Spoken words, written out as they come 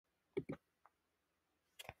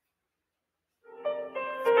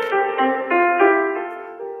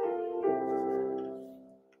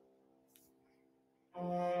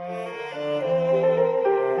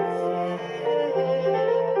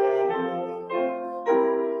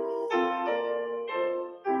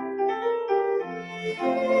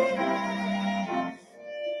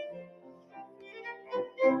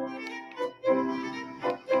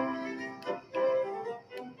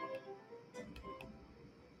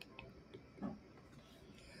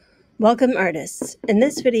Welcome artists! In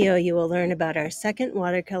this video you will learn about our second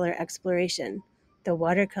watercolor exploration, the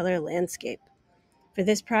watercolor landscape. For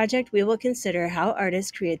this project we will consider how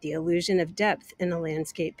artists create the illusion of depth in a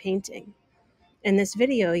landscape painting. In this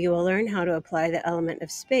video you will learn how to apply the element of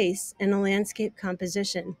space in a landscape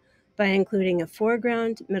composition by including a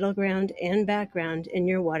foreground, middle ground, and background in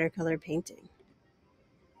your watercolor painting.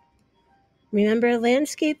 Remember,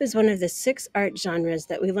 landscape is one of the 6 art genres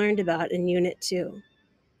that we learned about in Unit 2.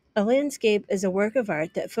 A landscape is a work of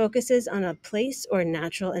art that focuses on a place or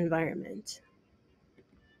natural environment.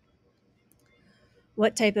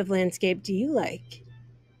 What type of landscape do you like?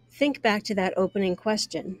 Think back to that opening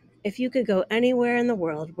question. If you could go anywhere in the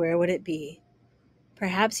world, where would it be?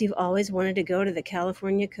 Perhaps you've always wanted to go to the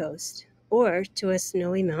California coast or to a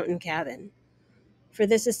snowy mountain cabin. For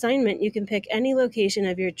this assignment, you can pick any location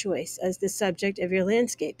of your choice as the subject of your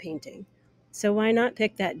landscape painting. So why not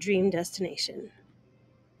pick that dream destination?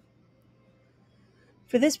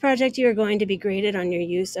 For this project, you are going to be graded on your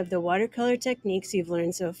use of the watercolor techniques you've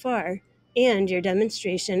learned so far and your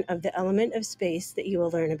demonstration of the element of space that you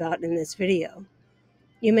will learn about in this video.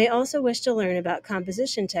 You may also wish to learn about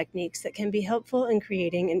composition techniques that can be helpful in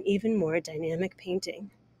creating an even more dynamic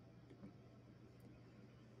painting.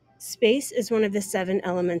 Space is one of the 7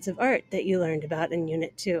 elements of art that you learned about in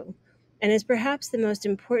Unit 2, and is perhaps the most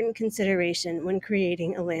important consideration when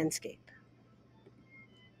creating a landscape.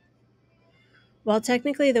 While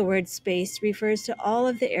technically the word space refers to all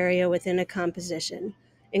of the area within a composition,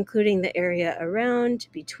 including the area around,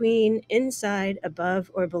 between, inside, above,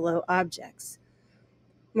 or below objects.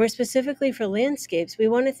 More specifically for landscapes, we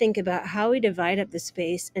want to think about how we divide up the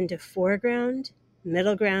space into foreground,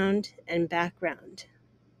 middle ground, and background.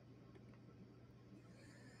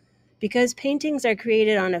 Because paintings are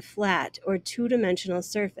created on a flat or 2-dimensional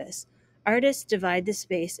surface, artists divide the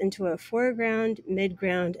space into a foreground,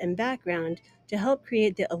 midground, and background to help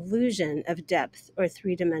create the illusion of depth or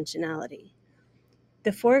 3-dimensionality.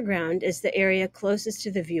 The foreground is the area closest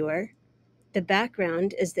to the viewer, the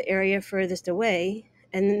background is the area furthest away,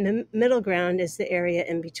 and the middle ground is the area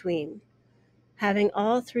in between. Having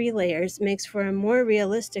all 3 layers makes for a more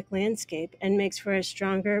realistic landscape and makes for a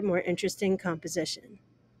stronger, more interesting composition.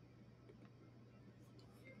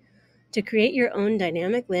 To create your own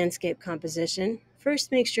dynamic landscape composition,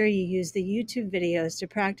 first make sure you use the YouTube videos to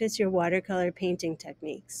practice your watercolor painting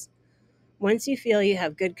techniques. Once you feel you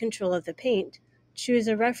have good control of the paint, choose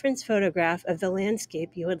a reference photograph of the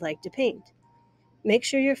landscape you would like to paint. Make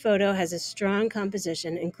sure your photo has a strong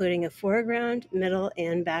composition, including a foreground, middle,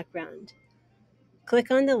 and background.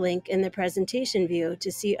 Click on the link in the presentation view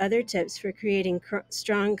to see other tips for creating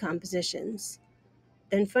strong compositions.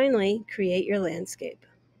 Then finally, create your landscape.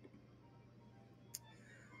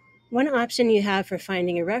 One option you have for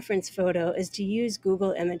finding a reference photo is to use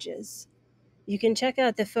Google Images. You can check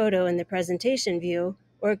out the photo in the presentation view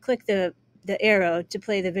or click the arrow to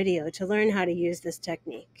play the video to learn how to use this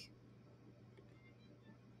technique.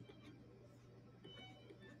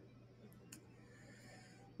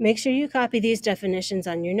 Make sure you copy these definitions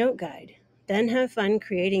on your note guide. Then have fun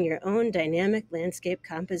creating your own dynamic landscape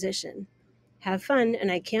composition. Have fun, and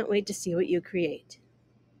I can't wait to see what you create.